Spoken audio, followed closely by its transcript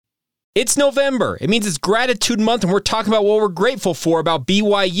It's November. It means it's Gratitude Month, and we're talking about what we're grateful for about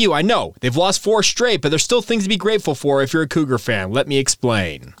BYU. I know, they've lost 4 straight, but there's still things to be grateful for if you're a Cougar fan. Let me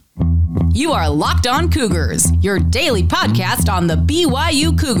explain. You are Locked On Cougars, your daily podcast on the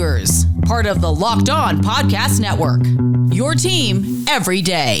BYU Cougars. Part of the Locked On Podcast Network. Your team every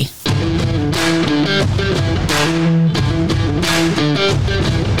day.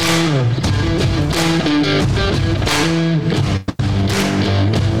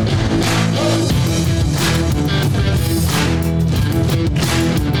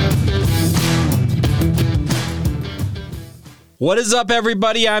 What is up,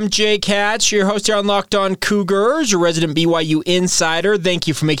 everybody? I'm Jake Hatch, your host here on Locked On Cougars, your resident BYU insider. Thank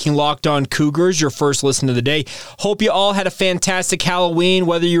you for making Locked On Cougars your first listen of the day. Hope you all had a fantastic Halloween,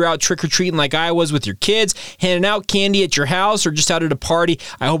 whether you're out trick-or-treating like I was with your kids, handing out candy at your house, or just out at a party.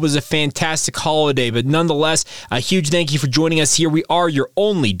 I hope it was a fantastic holiday, but nonetheless, a huge thank you for joining us here. We are your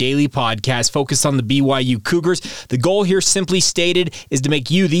only daily podcast focused on the BYU Cougars. The goal here, simply stated, is to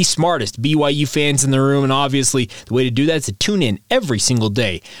make you the smartest BYU fans in the room, and obviously, the way to do that is to tune in every single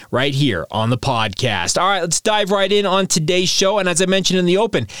day right here on the podcast. All right, let's dive right in on today's show. And as I mentioned in the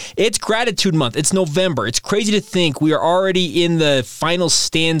open, it's Gratitude Month. It's November. It's crazy to think we are already in the final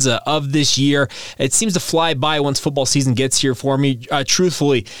stanza of this year. It seems to fly by once football season gets here for me.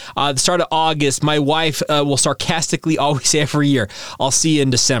 Truthfully, the start of August, my wife will sarcastically always say every year, I'll see you in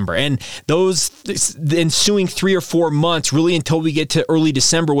December. And the ensuing 3 or 4 months, really until we get to early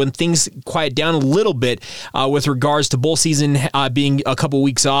December when things quiet down a little bit with regards to bowl season being a couple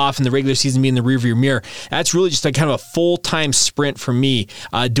weeks off and the regular season being in the rearview mirror. That's really just a kind of a full-time sprint for me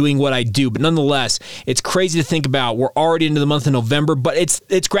doing what I do. But nonetheless, it's crazy to think about. We're already into the month of November, but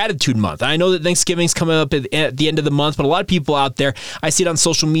it's Gratitude Month. I know that Thanksgiving's coming up at the end of the month, but a lot of people out there, I see it on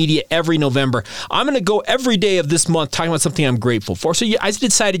social media every November. I'm going to go every day of this month talking about something I'm grateful for. So I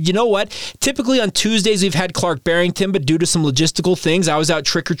decided, you know what? Typically on Tuesdays, we've had Clark Barrington, but due to some logistical things, I was out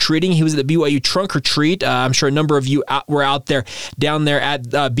trick-or-treating. He was at the BYU Trunk or Treat. I'm sure a number of you were out there down there at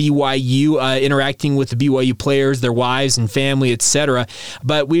BYU interacting with the BYU players, their wives and family, etc.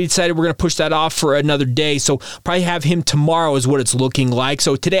 But we decided we're going to push that off for another day, so probably have him tomorrow is what it's looking like.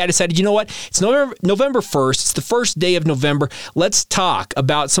 So today I decided, you know what? It's November 1st. It's the first day of November. Let's talk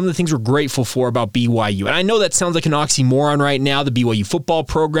about some of the things we're grateful for about BYU. And I know that sounds like an oxymoron right now. The BYU football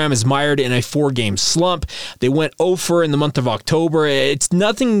program is mired in a 4-game slump. They went 0-for in the month of October. It's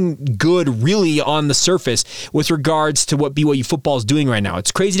nothing good really on the surface with regards to what BYU football is doing right now.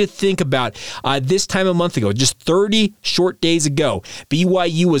 It's crazy to think about this time a month ago, just 30 short days ago,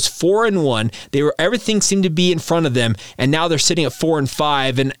 BYU was 4-1. Everything seemed to be in front of them, and now they're sitting at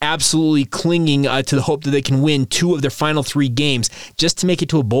 4-5 and absolutely clinging to the hope that they can win 2 of their final 3 games just to make it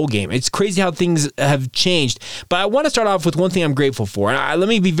to a bowl game. It's crazy how things have changed, but I want to start off with one thing I'm grateful for, and let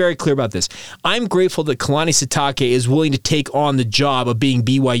me be very clear about this. I'm grateful that Kalani Sitake is willing to take on the job of being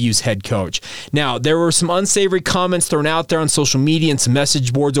BYU's head coach. Now, there were some unsavory comments thrown out there on social media and some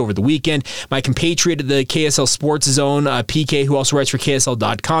message boards over the weekend. My compatriot at the KSL Sports Zone, PK, who also writes for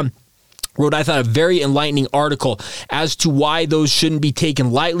KSL.com, wrote, I thought, a very enlightening article as to why those shouldn't be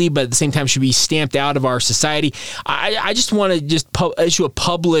taken lightly, but at the same time should be stamped out of our society. I just want to issue a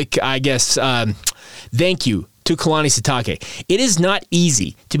public, thank you to Kalani Sitake. It is not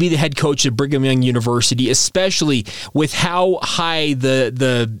easy to be the head coach at Brigham Young University, especially with how high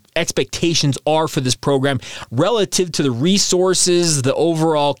the expectations are for this program relative to the resources, the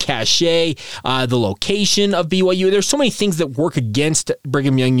overall cachet, the location of BYU. There's so many things that work against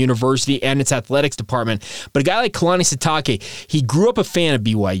Brigham Young University and its athletics department. But a guy like Kalani Sitake, he grew up a fan of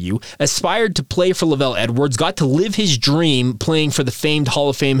BYU, aspired to play for LaVell Edwards, got to live his dream playing for the famed Hall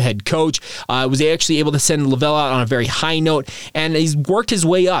of Fame head coach, was actually able to send LaVell out on a very high note, and he's worked his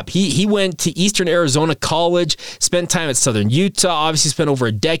way up. He went to Eastern Arizona College, spent time at Southern Utah, obviously spent over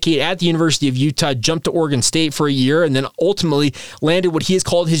a decade at the University of Utah, jumped to Oregon State for a year, and then ultimately landed what he has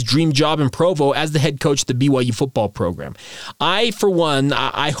called his dream job in Provo as the head coach of the BYU football program. I, for one,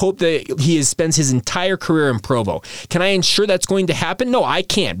 I hope that he spends his entire career in Provo. Can I ensure that's going to happen? No, I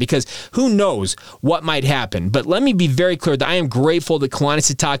can't, because who knows what might happen. But let me be very clear that I am grateful that Kalani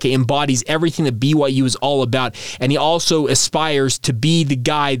Sitake embodies everything that BYU is all about, and he also aspires to be the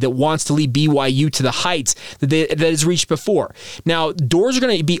guy that wants to lead BYU to the heights that has reached before. Now, doors are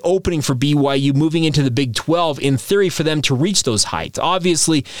going to be opening for BYU moving into the Big 12, in theory, for them to reach those heights.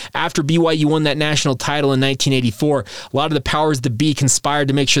 Obviously, after BYU won that national title in 1984, a lot of the powers that be conspired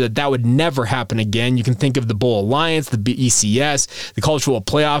to make sure that would never happen again. You can think of the Bowl Alliance, the BECS, the College Football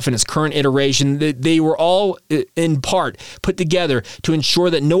Playoff in its current iteration. They were all, in part, put together to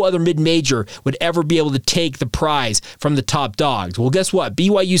ensure that no other mid-major would ever be able to take take the prize from the top dogs. Well, guess what?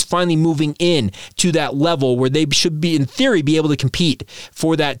 BYU's finally moving in to that level where they should be, in theory, be able to compete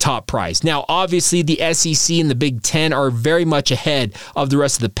for that top prize. Now, obviously, the SEC and the Big Ten are very much ahead of the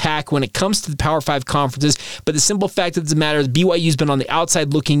rest of the pack when it comes to the Power 5 conferences, but the simple fact of the matter is BYU's been on the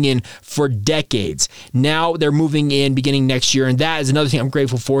outside looking in for decades. Now they're moving in beginning next year, and that is another thing I'm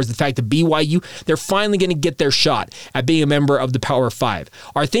grateful for, is the fact that BYU, they're finally going to get their shot at being a member of the Power 5.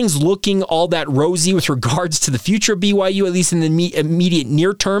 Are things looking all that rosy with regards to the future of BYU, at least in the immediate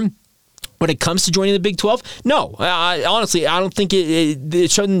near term? When it comes to joining the Big 12, no. Honestly, I don't think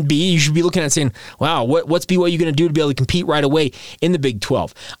it shouldn't be. You should be looking at saying, wow, what's BYU going to do to be able to compete right away in the Big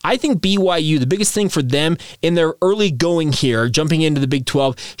 12? I think BYU, the biggest thing for them in their early going here, jumping into the Big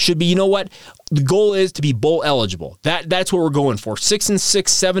 12, should be, you know what? The goal is to be bowl eligible. That's what we're going for. 6-6,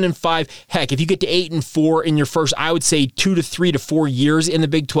 7-5. Heck, if you get to 8-4 in your first, I would say 2 to 3 to 4 years in the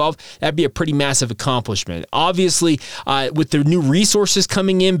Big 12, that'd be a pretty massive accomplishment. Obviously, with the new resources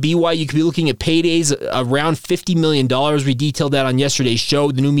coming in, BYU could be looking at paydays around $50 million. We detailed that on yesterday's show.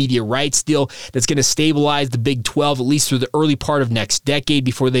 The new media rights deal that's going to stabilize the Big 12 at least through the early part of next decade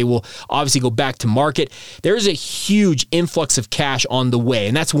before they will obviously go back to market. There's a huge influx of cash on the way,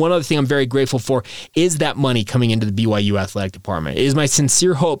 and that's one other thing I'm very grateful for, is that money coming into the BYU athletic department. It is my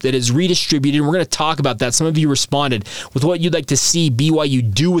sincere hope that it's redistributed, and we're going to talk about that. Some of you responded with what you'd like to see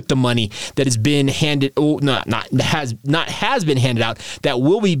BYU do with the money that has been handed, has been handed out, that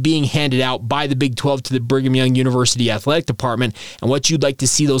will be being handed out by the Big 12 to the Brigham Young University athletic department, and what you'd like to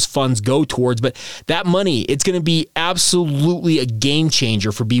see those funds go towards. But that money, it's going to be absolutely a game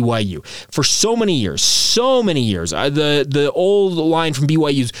changer for BYU. For so many years, the old line from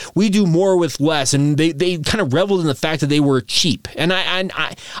BYU's, we do more with less, and they kind of reveled in the fact that they were cheap. And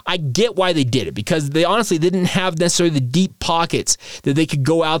I get why they did it, because they honestly didn't have necessarily the deep pockets that they could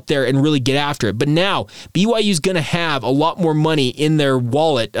go out there and really get after it. But now BYU's going to have a lot more money in their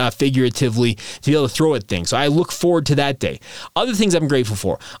wallet, figuratively, to be able to throw at things. So I look forward to that day. Other things I'm grateful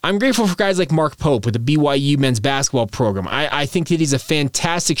for. I'm grateful for guys like Mark Pope with the BYU men's basketball program. I think that he's a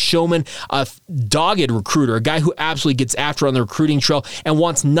fantastic showman, a dogged recruiter, a guy who absolutely gets after on the recruiting trail and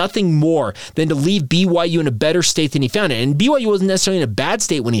wants nothing more than to leave BYU in a better state than he found it. And BYU wasn't necessarily in a bad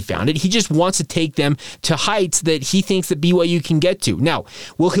state when he found it. He just wants to take them to heights that he thinks that BYU can get to. Now,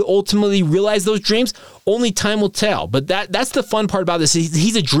 will he ultimately realize those dreams? Only time will tell. But that's the fun part about this.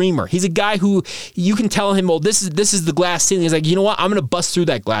 He's a dreamer. He's a guy who you can tell him, well, this is the glass ceiling. He's like, you know what? I'm going to bust through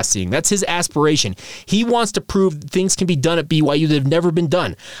that glass ceiling. That's his aspiration. He wants to prove things can be done at BYU that have never been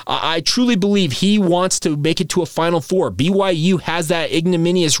done. I truly believe he wants to make it to a Final Four. BYU has that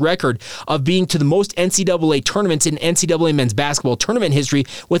ignominious record of being to the most NCAA tournaments in NCAA men's basketball tournament history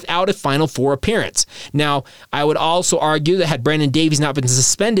without a Final Four appearance. Now, I would also argue that had Brandon Davies not been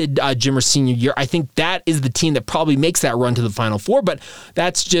suspended Jimmer's senior year, I think that is the team that probably makes that run to the Final Four, but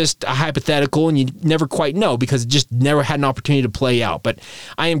that's just a hypothetical, and you never quite know because it just never had an opportunity to play out. But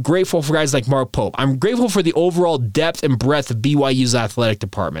I am grateful for guys like Mark Pope. I'm grateful for the overall depth and breadth of BYU's athletic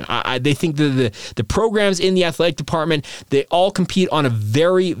department. They think that the programs in the athletic department, they all compete on a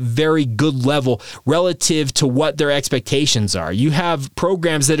very, very good level relative to what their expectations are. You have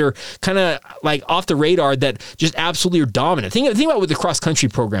programs that are kind of like off the radar that just absolutely are dominant. Think about what the cross-country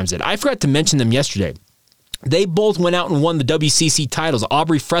programs did. I forgot to mention them yesterday. They both went out and won the WCC titles.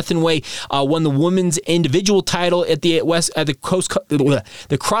 Aubrey Frethrenway won the women's individual title at the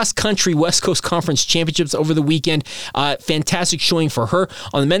cross-country West Coast Conference Championships over the weekend. Fantastic showing for her.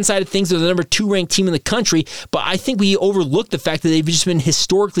 On the men's side of things, they're the number 2 ranked team in the country, but I think we overlook the fact that they've just been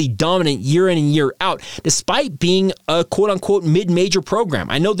historically dominant year in and year out, despite being a quote-unquote mid-major program.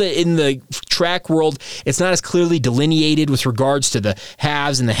 I know that in the track world, it's not as clearly delineated with regards to the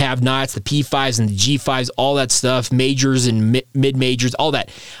haves and the have-nots, the P5s and the G5s, all that stuff, majors and mid-majors, all that.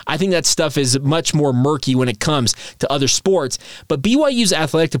 I think that stuff is much more murky when it comes to other sports, but BYU's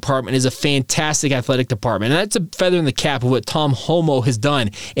athletic department is a fantastic athletic department, and that's a feather in the cap of what Tom Homo has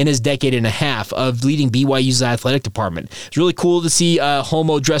done in his decade and a half of leading BYU's athletic department. It's really cool to see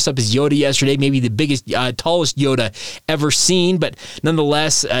Homo dress up as Yoda yesterday, maybe the biggest, tallest Yoda ever seen, but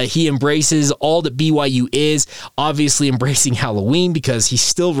nonetheless, he embraces all that BYU is, obviously embracing Halloween because he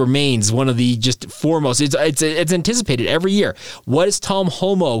still remains one of the just foremost. It's anticipated every year. What is Tom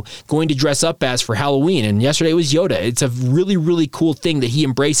Homo going to dress up as for Halloween? And yesterday was Yoda. It's a really, really cool thing that he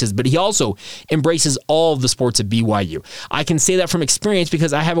embraces, but he also embraces all of the sports at BYU. I can say that from experience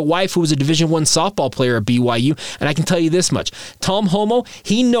because I have a wife who was a Division I softball player at BYU, and I can tell you this much. Tom Homo,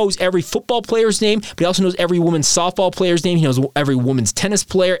 he knows every football player's name, but he also knows every women's softball player's name. He knows every women's tennis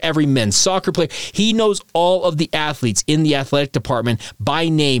player, every men's soccer player. He knows all of the athletes in the athletic department by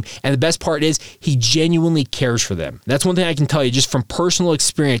name, and the best part is he genuinely genuinely cares for them. That's one thing I can tell you just from personal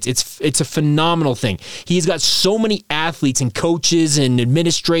experience. It's a phenomenal thing. He's got so many athletes and coaches and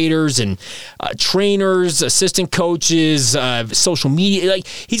administrators and trainers, assistant coaches, social media. Like,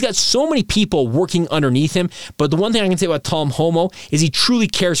 he's got so many people working underneath him. But the one thing I can say about Tom Homo is he truly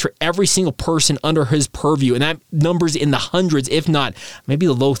cares for every single person under his purview, and that number's in the hundreds, if not maybe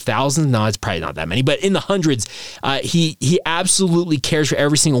the low thousands. No, it's probably not that many, but in the hundreds. He absolutely cares for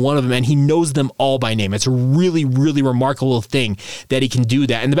every single one of them, and he knows them all by name. It's a really, really remarkable thing that he can do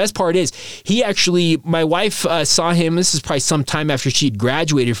that. And the best part is, my wife saw him, this is probably some time after she had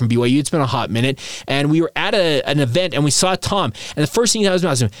graduated from BYU. It's been a hot minute, and we were at an event, and we saw Tom, and the first thing I was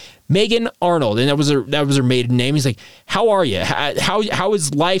asking, Megan Arnold, and that was her maiden name. He's like, "How are you? How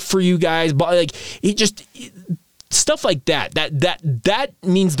is life for you guys?" But like, stuff like that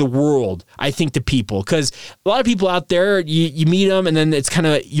means the world, I think, to people, because a lot of people out there, you meet them and then it's kind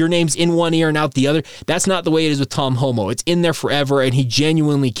of your name's in one ear and out the other. That's not the way it is with Tom Homo. It's in there forever, and he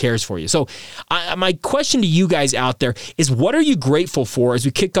genuinely cares for you. So my question to you guys out there is, what are you grateful for as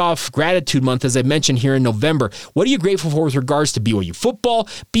we kick off Gratitude Month, as I mentioned here in November? What are you grateful for with regards to BYU football,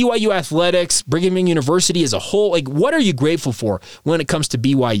 BYU athletics, Brigham Young University as a whole? Like, what are you grateful for when it comes to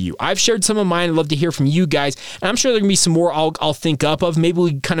BYU? I've shared some of mine. I'd love to hear from you guys, and I'm sure there can be some more I'll think up of. Maybe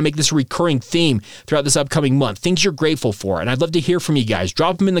we kind of make this a recurring theme throughout this upcoming month. Things you're grateful for, and I'd love to hear from you guys.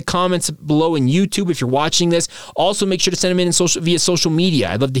 Drop them in the comments below in YouTube if you're watching this. Also, make sure to send them in via social media.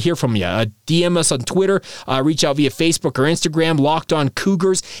 I'd love to hear from you. DM us on Twitter. Reach out via Facebook or Instagram. Locked On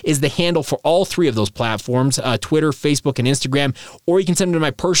Cougars is the handle for all three of those platforms, Twitter, Facebook, and Instagram. Or you can send them to my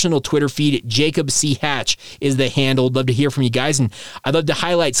personal Twitter feed. Jacob C. Hatch is the handle. I'd love to hear from you guys, and I'd love to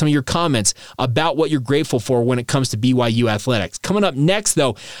highlight some of your comments about what you're grateful for when it comes to BYU athletics. Coming up next,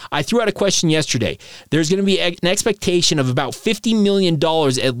 though, I threw out a question yesterday. There's going to be an expectation of about $50 million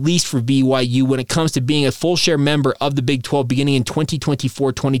at least for BYU when it comes to being a full share member of the Big 12 beginning in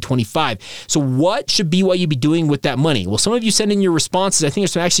 2024-2025. So what should BYU be doing with that money? Well, some of you send in your responses. I think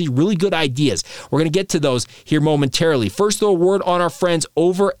there's some actually really good ideas. We're going to get to those here momentarily. First, though, a word on our friends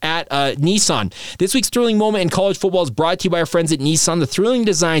over at Nissan. This week's thrilling moment in college football is brought to you by our friends at Nissan. The thrilling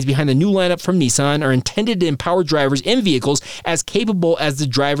designs behind the new lineup from Nissan are intended to empower drivers in vehicles as capable as the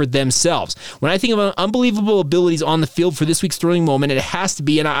driver themselves. When I think of unbelievable abilities on the field for this week's thrilling moment, it has to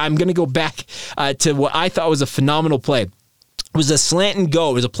be, and I'm going to go back to what I thought was a phenomenal play. It was a slant and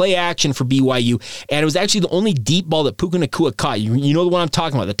go. It was a play action for BYU, and it was actually the only deep ball that Puka Nacua caught. You know the one I'm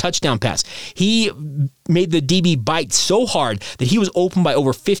talking about, the touchdown pass. He made the DB bite so hard that he was open by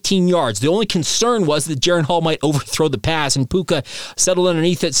over 15 yards. The only concern was that Jaren Hall might overthrow the pass, and Puka settled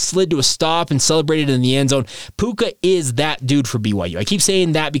underneath it, slid to a stop, and celebrated in the end zone. Puka is that dude for BYU. I keep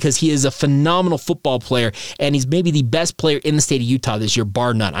saying that because he is a phenomenal football player, and he's maybe the best player in the state of Utah this year,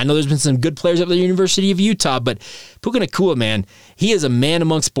 bar none. I know there's been some good players at the University of Utah, but Puka Nacua, man, he is a man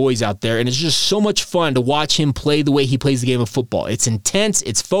amongst boys out there, and it's just so much fun to watch him play the way he plays the game of football. It's intense,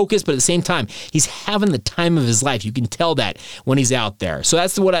 it's focused, but at the same time, he's having the time of his life. You can tell that when he's out there. So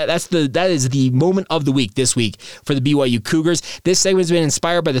that is the moment of the week this week for the BYU Cougars. This segment has been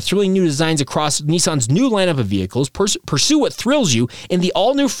inspired by the thrilling new designs across Nissan's new lineup of vehicles. Pursue what thrills you in the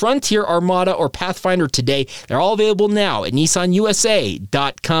all-new Frontier, Armada, or Pathfinder today. They're all available now at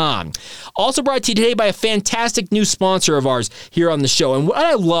nissanusa.com. Also brought to you today by a fantastic new sponsor of ours here on the show. And what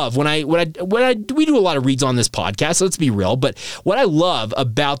I love we do a lot of reads on this podcast, so let's be real, but what I love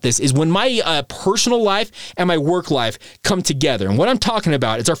about this is when my personal life and my work life come together. And what I'm talking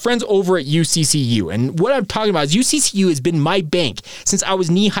about is our friends over at UCCU. And what I'm talking about is UCCU has been my bank since I was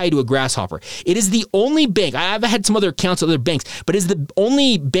knee-high to a grasshopper. It is the only bank, I've had some other accounts at other banks, but it's the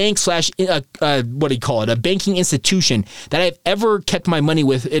only bank a banking institution that I've ever kept my money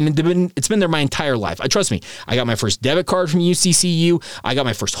with, and it's been there my entire life. Trust me, I got my first debit card from UCCU. I got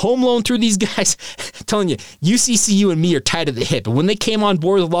my first home loan through these guys. I'm telling you, UCCU and me are tied at the hip. And when they came on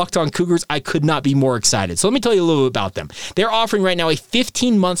board with Locked On Cougars, I could not be more excited. So let me tell you a little bit about them. They're offering right now a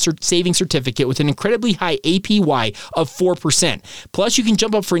 15-month savings certificate with an incredibly high APY of 4%. Plus, you can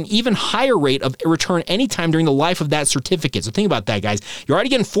jump up for an even higher rate of return anytime during the life of that certificate. So think about that, guys. You're already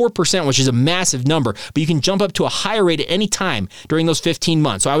getting 4%, which is a massive number, but you can jump up to a higher rate at any time during those 15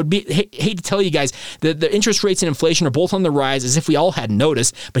 months. So I would hate to tell you guys that the interest rates and inflation are both on the rise as if we all hadn't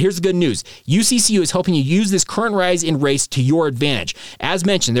noticed. But here's the good news. UCCU is helping you use this current rise in rates to your advantage. As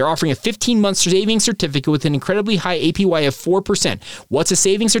mentioned, they're offering a 15-month savings certificate with an incredibly high APY of 4%. What's a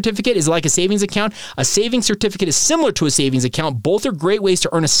savings certificate? Is it like a savings account? A savings certificate is similar to a savings account. Both are great ways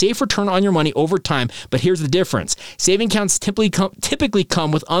to earn a safe return on your money over time, but here's the difference. Saving accounts typically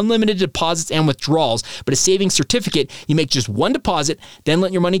come with unlimited deposits and withdrawals, but a savings certificate, you make just one deposit, then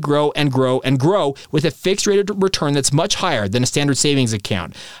let your money grow and grow and grow with a fixed rate of return that's much higher than a standard savings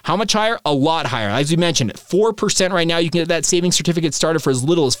account. How much higher? A lot higher. As we mentioned, 4% right now. You can get that savings certificate started for as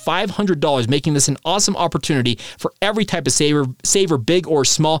little as $500, making this an awesome opportunity for every type of saver, big or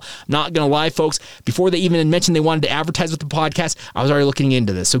small. Not going to lie, folks, before they even mentioned they wanted to advertise with the podcast, I was already looking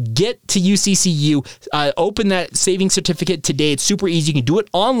into this. So get to UCCU, open that savings certificate today. It's super easy. You can do it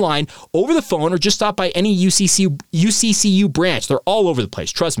online, over the phone, or just stop by any UCCU branch. They're all over the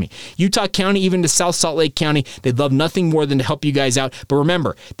place. Trust me. Utah County, even to South Salt Lake County, they'd love nothing more than to help you guys out. But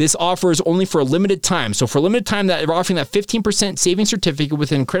remember, this offer is only for a limited time. So for a limited time, they're offering that 15% savings certificate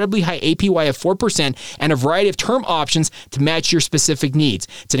with an incredibly high APY of 4% and a variety of term options to match your specific needs.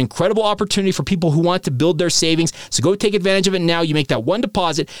 It's an incredible opportunity for people who want to build their savings. So go take advantage of it now. You make that one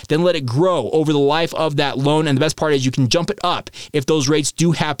deposit, then let it grow over the life of that loan. And the best part is you can jump it up if those rates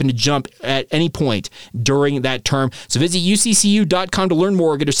do happen to jump at any point during that term. So visit uccu.com to learn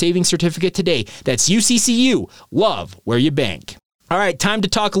more or get a savings certificate today. That's UCCU. Love where you bank. All right, time to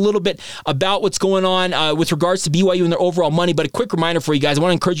talk a little bit about what's going on with regards to BYU and their overall money. But a quick reminder for you guys, I want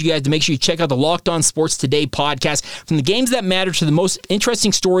to encourage you guys to make sure you check out the Locked On Sports Today podcast. From the games that matter to the most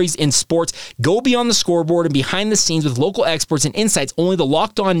interesting stories in sports, go beyond the scoreboard and behind the scenes with local experts and insights only the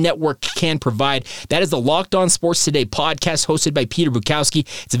Locked On Network can provide. That is the Locked On Sports Today podcast hosted by Peter Bukowski.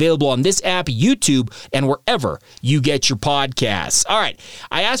 It's available on this app, YouTube, and wherever you get your podcasts. All right,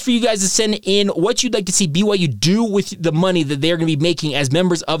 I asked for you guys to send in what you'd like to see BYU do with the money that they're going to be making as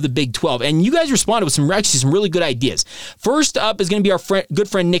members of the Big 12. And you guys responded with some really good ideas. First up is going to be our good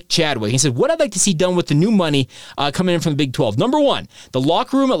friend Nick Chadwick. He said, what I'd like to see done with the new money coming in from the Big 12. Number one, the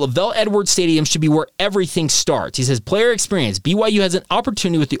locker room at LaVell Edwards Stadium should be where everything starts. He says, player experience. BYU has an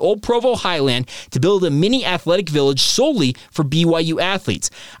opportunity with the old Provo Highland to build a mini athletic village solely for BYU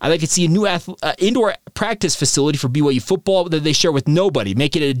athletes. I'd like to see a new indoor practice facility for BYU football that they share with nobody.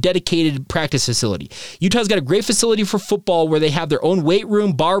 Make it a dedicated practice facility. Utah's got a great facility for football where they have their own weight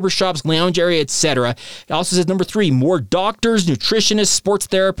room, barbershops, lounge area, etc. It also says number three, more doctors, nutritionists, sports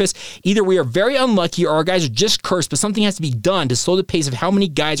therapists. Either we are very unlucky or our guys are just cursed, but something has to be done to slow the pace of how many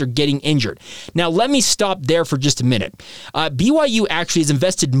guys are getting injured. Now, let me stop there for just a minute. BYU actually has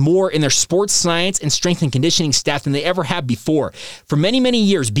invested more in their sports science and strength and conditioning staff than they ever have before. For many, many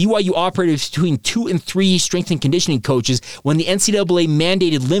years, BYU operated between 2 and 3 strength and conditioning coaches when the NCAA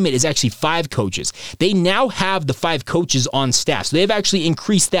mandated limit is actually 5 coaches. They now have the 5 coaches on staff. So they've actually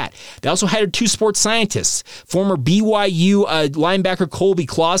increased that. They also hired 2 sports scientists. Former BYU linebacker Colby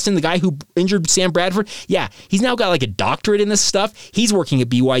Clausen, the guy who injured Sam Bradford. Yeah, he's now got like a doctorate in this stuff. He's working at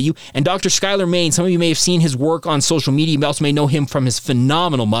BYU. And Dr. Skylar Main, some of you may have seen his work on social media. You also may know him from his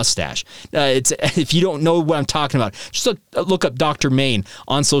phenomenal mustache. If you don't know what I'm talking about, just look up Dr. Main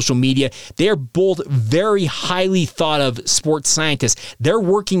on social media. They are both very highly thought of sports scientists. They're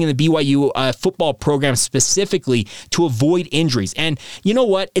working in the BYU football program specifically to avoid injuries. And you know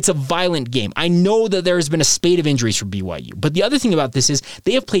what? It's a violent game. I know that there has been a spate of injuries for BYU. But the other thing about this is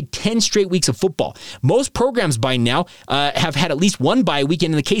they have played 10 straight weeks of football. Most programs by now have had at least one bye week.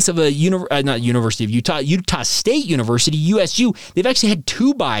 And in the case of University of Utah State University, USU, they've actually had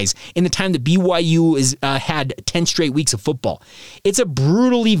 2 byes in the time that BYU has had 10 straight weeks of football. It's a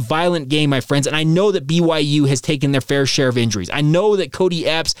brutally violent game, my friends. And I know that BYU has taken their fair share of injuries. I know that Cody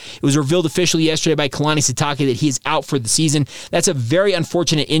Epps, it was revealed officially yesterday by Kalani Sitake that he is out for the season. That's a very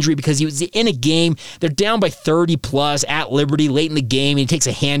unfortunate injury because he was in a game. They're down by 30 plus at Liberty late in the game. And he takes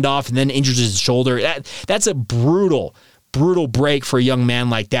a handoff and then injures his shoulder. That's a brutal break for a young man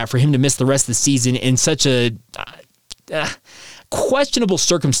like that, for him to miss the rest of the season in such a questionable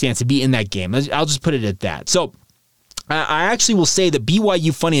circumstance to be in that game. I'll just put it at that. So I actually will say that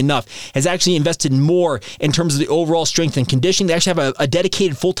BYU, funny enough, has actually invested more in terms of the overall strength and conditioning. They actually have a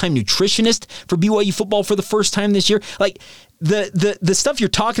dedicated full-time nutritionist for BYU football for the first time this year. Like, the stuff you're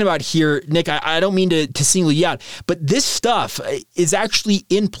talking about here, Nick, I don't mean to single you out, but this stuff is actually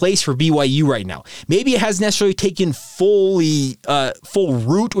in place for BYU right now. Maybe it hasn't necessarily taken full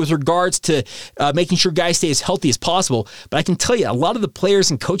root with regards to making sure guys stay as healthy as possible, but I can tell you, a lot of the players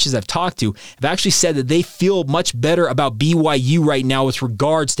and coaches I've talked to have actually said that they feel much better about BYU right now with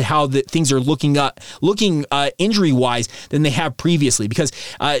regards to how things are looking injury-wise than they have previously, because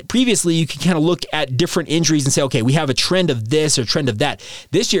previously you can kind of look at different injuries and say, okay, we have a trend of this or trend of that.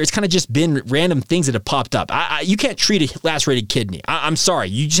 This year, it's kind of just been random things that have popped up. You can't treat a lacerated kidney. I'm sorry.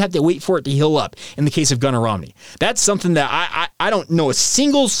 You just have to wait for it to heal up in the case of Gunnar Romney. That's something that I don't know a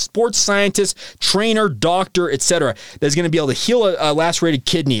single sports scientist, trainer, doctor, etc. that's going to be able to heal a lacerated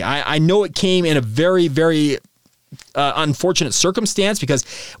kidney. I know it came in a very, very unfortunate circumstance, because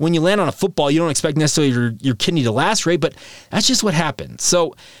when you land on a football, you don't expect necessarily your kidney to lacerate, but that's just what happened.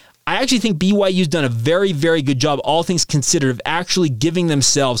 So I actually think BYU's done a very, very good job, all things considered, of actually giving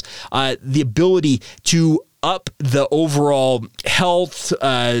themselves the ability to up the overall health,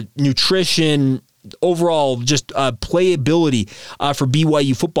 nutrition, overall just playability for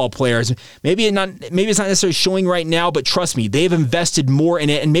BYU football players. Maybe it's not necessarily showing right now, but trust me, they've invested more in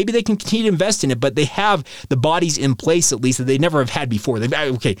it, and maybe they can continue to invest in it, but they have the bodies in place, at least, that they never have had before. Not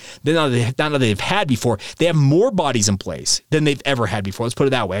that they've had before, they have more bodies in place than they've ever had before. Let's put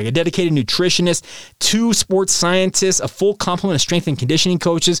it that way. Like a dedicated nutritionist, 2 sports scientists, a full complement of strength and conditioning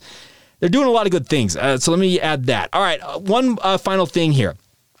coaches. They're doing a lot of good things. So let me add that. All right, one final thing here.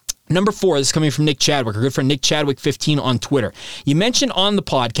 Number 4, this is coming from Nick Chadwick, our good friend Nick Chadwick 15 on Twitter. You mentioned on the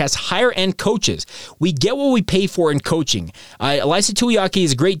podcast higher-end coaches. We get what we pay for in coaching. Elisa Tuiaki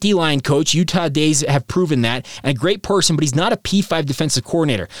is a great D-line coach. Utah Days have proven that, and a great person, but he's not a P5 defensive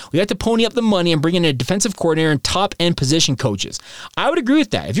coordinator. We have to pony up the money and bring in a defensive coordinator and top-end position coaches. I would agree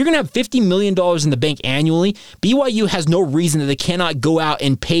with that. If you're going to have $50 million in the bank annually, BYU has no reason that they cannot go out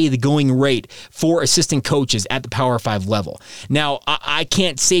and pay the going rate for assistant coaches at the Power 5 level. Now, I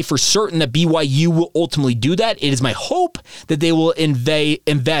can't say for certain that BYU will ultimately do that. It is my hope that they will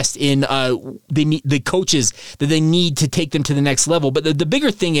invest in the coaches that they need to take them to the next level. But the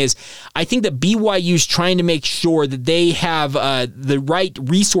bigger thing is, I think that BYU is trying to make sure that they have the right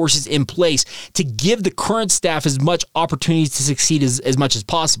resources in place to give the current staff as much opportunities to succeed as much as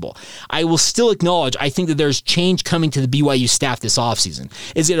possible. I will still acknowledge, I think that there's change coming to the BYU staff this offseason.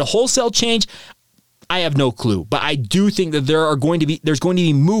 Is it a wholesale change? I have no clue, but I do think that there's going to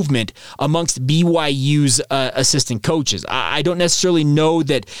be movement amongst BYU's assistant coaches. I don't necessarily know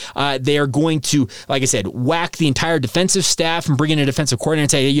that they are going to, like I said, whack the entire defensive staff and bring in a defensive coordinator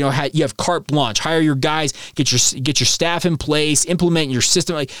and say, you have carte blanche, hire your guys, get your staff in place, implement your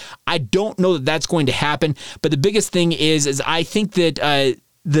system. Like, I don't know that that's going to happen. But the biggest thing is I think that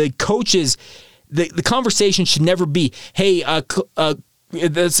the coaches, the conversation should never be, hey,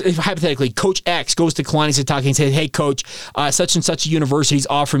 hypothetically, Coach X goes to Kalani Sitake and says, hey, Coach, such and such a university is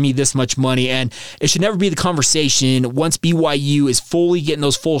offering me this much money. And it should never be the conversation, once BYU is fully getting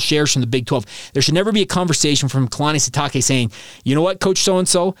those full shares from the Big 12, there should never be a conversation from Kalani Sitake saying, you know what, Coach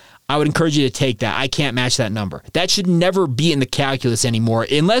so-and-so, I would encourage you to take that. I can't match that number. That should never be in the calculus anymore,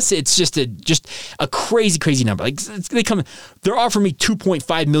 unless it's just a crazy, crazy number. Like they're offering me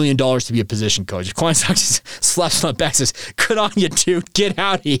 $2.5 million to be a position coach. If Kalani Sitake just slaps on the back and says, good on you, dude. Get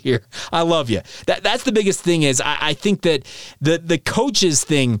out of here. I love you. That's the biggest thing is I think that the coaches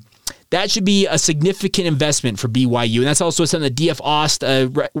thing, that should be a significant investment for BYU. And that's also something that DF Ost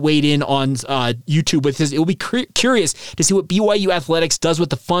weighed in on YouTube with his. It will be curious to see what BYU Athletics does with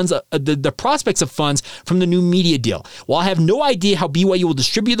the funds, the prospects of funds from the new media deal. While I have no idea how BYU will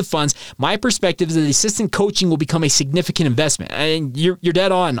distribute the funds, my perspective is that the assistant coaching will become a significant investment. And you're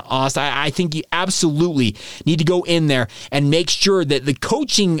dead on, Ost. I think you absolutely need to go in there and make sure that the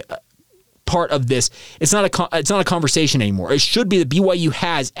coaching part of this, it's not a conversation anymore. It should be that BYU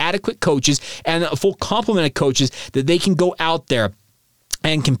has adequate coaches and a full complement of coaches that they can go out there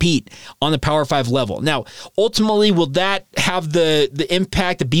and compete on the Power 5 level. Now, ultimately, will that have the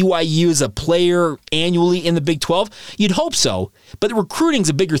impact that BYU as a player annually in the Big 12? You'd hope so, but the recruiting's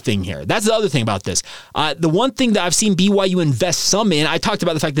a bigger thing here. That's the other thing about this. The one thing that I've seen BYU invest some in, I talked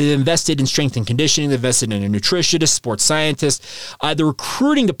about the fact that they invested in strength and conditioning, they invested in a nutritionist, sports scientist. The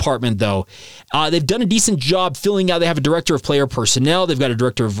recruiting department, though, they've done a decent job filling out. They have a director of player personnel. They've got a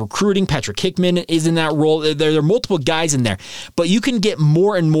director of recruiting. Patrick Hickman is in that role. There are multiple guys in there, but you can get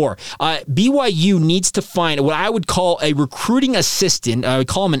more and more. BYU needs to find what I would call a recruiting assistant. I would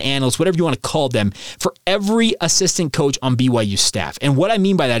call them an analyst, whatever you want to call them, for every assistant coach on BYU staff. And what I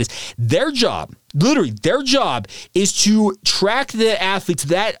mean by that is their job, literally, their job is to track the athletes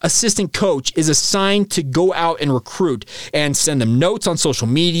that assistant coach is assigned to go out and recruit and send them notes on social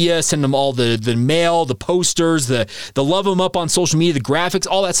media, send them all the mail, the posters, the love them up on social media, the graphics,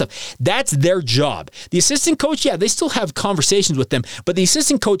 all that stuff. That's their job. The assistant coach, yeah, they still have conversations with them, but the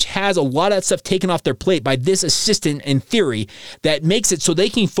assistant coach has a lot of that stuff taken off their plate by this assistant in theory that makes it so they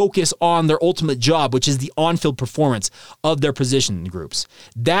can focus on their ultimate job, which is the on-field performance of their position groups.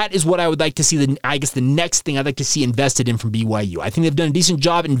 That is what I would like to see the I guess, the next thing I'd like to see invested in from BYU. I think they've done a decent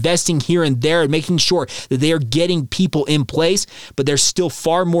job investing here and there and making sure that they are getting people in place, but there's still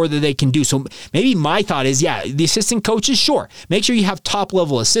far more that they can do. So maybe my thought is, the assistant coaches, sure, make sure you have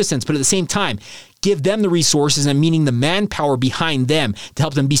top-level assistants, but at the same time, give them the resources and meaning the manpower behind them to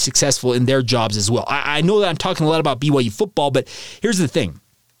help them be successful in their jobs as well. I know that I'm talking a lot about BYU football, but here's the thing.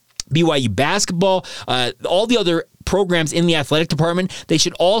 BYU basketball, all the other programs in the athletic department, they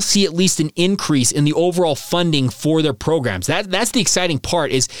should all see at least an increase in the overall funding for their programs. That's the exciting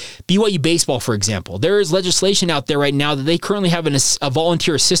part is BYU baseball, for example. There is legislation out there right now that they currently have a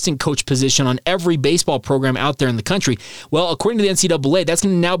volunteer assistant coach position on every baseball program out there in the country. Well, according to the NCAA, that's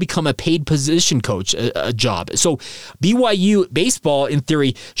going to now become a paid position coach, a job. So BYU baseball, in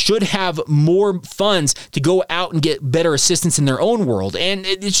theory, should have more funds to go out and get better assistants in their own world. And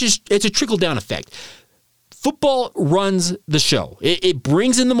it's a trickle-down effect. Football runs the show. It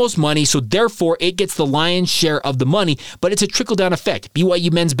brings in the most money, so therefore it gets the lion's share of the money, but it's a trickle-down effect.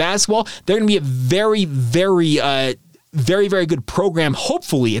 BYU men's basketball, they're going to be a very, very good program,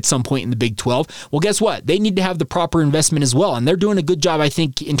 hopefully, at some point in the Big 12. Well, guess what? They need to have the proper investment as well, and they're doing a good job, I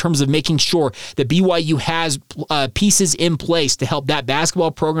think, in terms of making sure that BYU has pieces in place to help that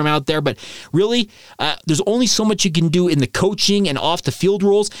basketball program out there. But really, there's only so much you can do in the coaching and off-the-field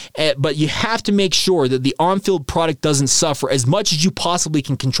roles, but you have to make sure that the on-field product doesn't suffer as much as you possibly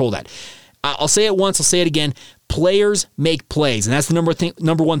can control that. I'll say it once, I'll say it again. Players make plays, and that's the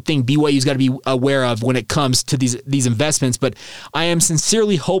number one thing BYU's got to be aware of when it comes to these investments. But I am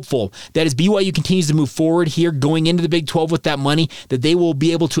sincerely hopeful that as BYU continues to move forward here, going into the Big 12 with that money, that they will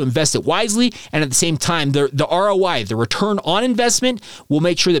be able to invest it wisely, and at the same time, the ROI, the return on investment, will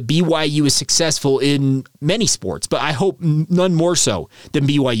make sure that BYU is successful in many sports. But I hope none more so than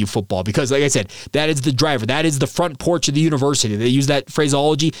BYU football, because like I said, that is the driver. That is the front porch of the university. They use that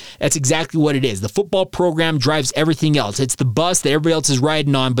phraseology. That's exactly what it is. The football program drives everything else. It's the bus that everybody else is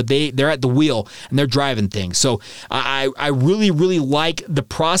riding on, but they're at the wheel and they're driving things. So I really, really like the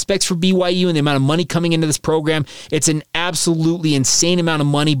prospects for BYU and the amount of money coming into this program. It's an absolutely insane amount of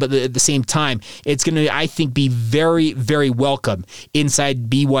money, but at the same time, it's going to, I think, be very, very welcome inside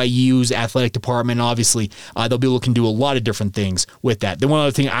BYU's athletic department. Obviously, they'll be looking to do a lot of different things with that. The one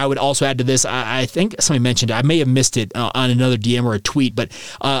other thing I would also add to this, I think somebody mentioned, I may have missed it on another DM or a tweet, but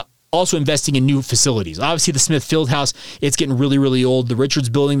also investing in new facilities. Obviously, the Smith Fieldhouse, it's getting really, really old. The Richards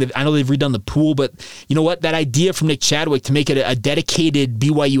Building, I know they've redone the pool, but you know what? That idea from Nick Chadwick to make it a dedicated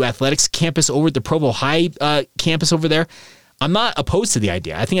BYU athletics campus over at the Provo High campus over there, I'm not opposed to the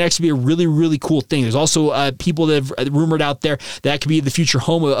idea. I think it'd actually be a really, really cool thing. There's also people that have rumored out there that could be the future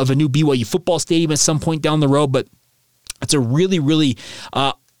home of a new BYU football stadium at some point down the road, but it's a really, really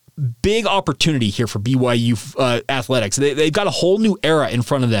big opportunity here for BYU athletics. They've got a whole new era in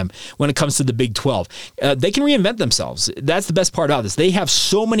front of them when it comes to the Big 12. They can reinvent themselves. That's the best part about this. They have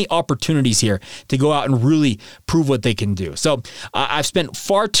so many opportunities here to go out and really prove what they can do. So I've spent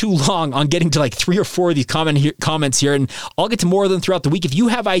far too long on getting to like 3 or 4 of these comments here, and I'll get to more of them throughout the week. If you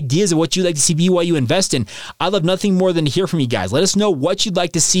have ideas of what you'd like to see BYU invest in, I'd love nothing more than to hear from you guys. Let us know what you'd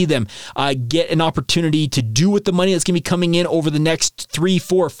like to see them get an opportunity to do with the money that's going to be coming in over the next 3,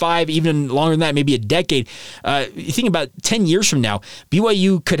 4, 5, even longer than that, maybe a decade. You think about 10 years from now,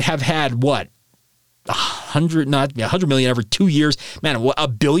 BYU could have had what? $100 million every 2 years. Man,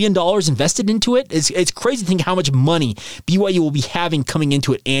 $1 billion invested into it? It's crazy to think how much money BYU will be having coming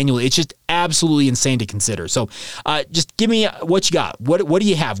into it annually. It's just absolutely insane to consider. So just give me what you got. What do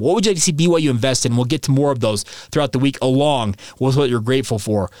you have? What would you like to see BYU invest in? We'll get to more of those throughout the week, along with what you're grateful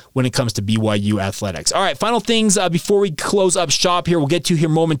for when it comes to BYU athletics. All right, final things before we close up shop here. We'll get to here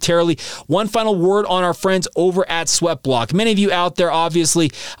momentarily. One final word on our friends over at Sweatblock. Many of you out there obviously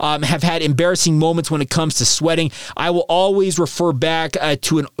have had embarrassing moments when it comes to sweating. I will always refer back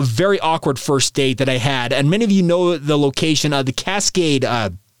to a very awkward first date that I had, and many of you know the location, the Cascade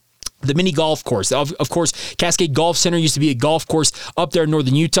the mini golf course. Of course, Cascade Golf Center used to be a golf course up there in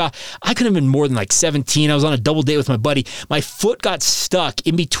northern Utah. I couldn't have been more than like 17. I was on a double date with my buddy. My foot got stuck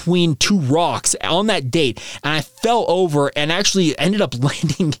in between 2 rocks on that date, and I fell over and actually ended up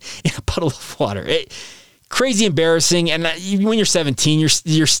landing in a puddle of water. Crazy embarrassing, and when you're 17,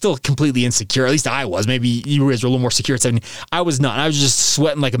 you're still completely insecure. At least I was. Maybe you guys were a little more secure at 17. I was not. I was just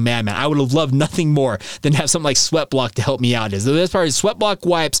sweating like a madman. I would have loved nothing more than to have something like Sweatblock to help me out. The best part is Sweatblock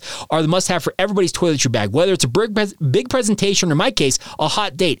wipes are the must-have for everybody's toiletry bag. Whether it's a big presentation or, in my case, a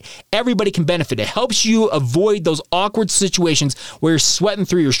hot date, everybody can benefit. It helps you avoid those awkward situations where you're sweating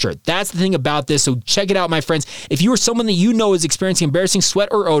through your shirt. That's the thing about this, so check it out, my friends. If you are someone that you know is experiencing embarrassing sweat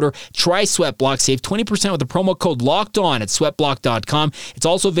or odor, try Sweatblock. Save 20% with with the promo code LOCKEDON at sweatblock.com. It's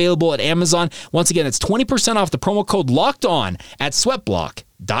also available at Amazon. Once again, it's 20% off the promo code LOCKEDON at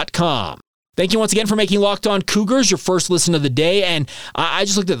sweatblock.com. Thank you once again for making Locked On Cougars your first listen of the day. And I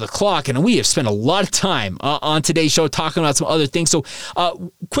just looked at the clock, and we have spent a lot of time on today's show talking about some other things. So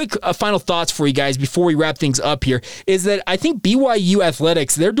quick final thoughts for you guys before we wrap things up here is that I think BYU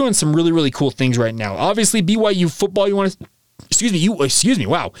Athletics, they're doing some really, really cool things right now. Obviously, BYU football, you want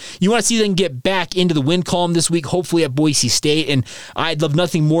to see them get back into the win column this week, hopefully at Boise State, and I'd love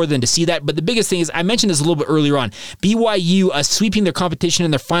nothing more than to see that. But the biggest thing is, I mentioned this a little bit earlier on, BYU sweeping their competition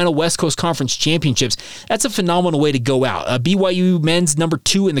in their final West Coast Conference championships. That's a phenomenal way to go out. BYU men's number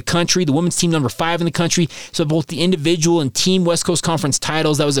 2 in the country, the women's team number 5 in the country, so both the individual and team West Coast Conference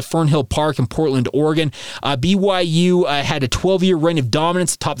titles. That was at Fernhill Park in Portland, Oregon. BYU had a 12-year reign of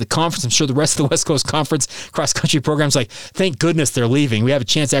dominance atop the conference. I'm sure the rest of the West Coast Conference cross-country programs like, thank goodness they're leaving. We have a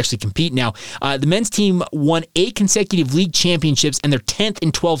chance to actually compete now. The men's team won 8 consecutive league championships and their 10th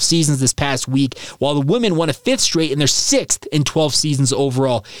in 12 seasons this past week, while the women won a 5th straight and their 6th in 12 seasons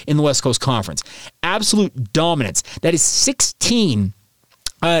overall in the West Coast Conference. Absolute dominance. That is 16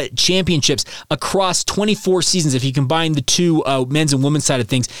 championships across 24 seasons. If you combine the two men's and women's side of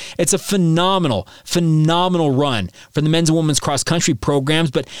things, it's a phenomenal run for the men's and women's cross-country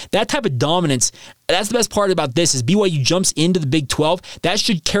programs. But that type of dominance, that's the best part about this, is BYU jumps into the Big 12. That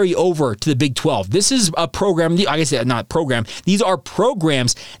should carry over to the Big 12. This is a program, I guess not program, these are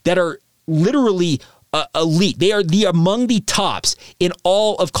programs that are literally elite. They are among the tops in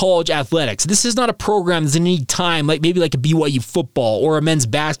all of college athletics. This is not a program that's in any time, like maybe like a BYU football or a men's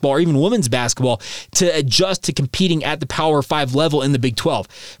basketball or even women's basketball, to adjust to competing at the Power 5 level in the Big 12.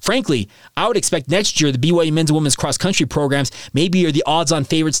 Frankly, I would expect next year the BYU men's and women's cross-country programs maybe are the odds-on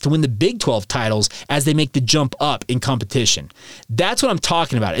favorites to win the Big 12 titles as they make the jump up in competition. That's what I'm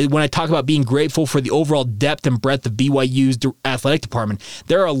talking about. When I talk about being grateful for the overall depth and breadth of BYU's athletic department,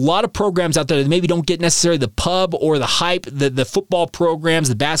 there are a lot of programs out there that maybe don't get necessarily the pub or the hype the football programs,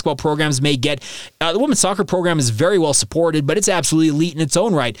 the basketball programs may get. The women's soccer program is very well supported, but it's absolutely elite in its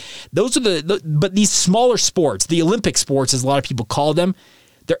own right. Those are but these smaller sports, the Olympic sports as a lot of people call them,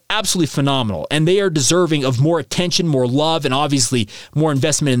 they're absolutely phenomenal, and they are deserving of more attention, more love, and obviously more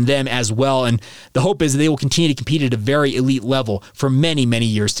investment in them as well. And the hope is that they will continue to compete at a very elite level for many, many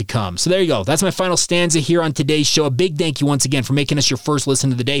years to come. So there you go. That's my final stanza here on today's show. A big thank you once again for making us your first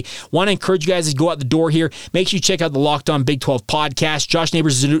listen of the day. Want to encourage you guys to go out the door here. Make sure you check out the Locked On Big 12 podcast. Josh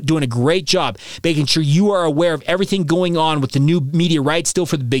Neighbors is doing a great job making sure you are aware of everything going on with the new media rights still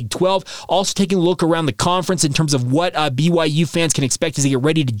for the Big 12. Also taking a look around the conference in terms of what BYU fans can expect as they get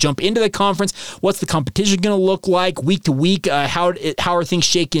ready to jump into the conference. What's the competition going to look like week to week? How are things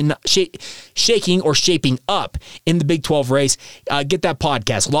shaking or shaping up in the Big 12 race? Get that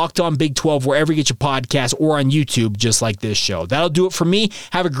podcast, Locked On Big 12, wherever you get your podcast, or on YouTube, just like this show. That'll do it for me.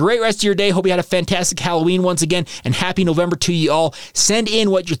 Have a great rest of your day. Hope you had a fantastic Halloween once again, and happy November to you all. Send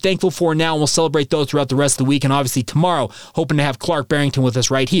in what you're thankful for now, and we'll celebrate those throughout the rest of the week. And obviously tomorrow, hoping to have Clark Barrington with us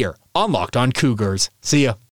right here on Locked On Cougars. See ya.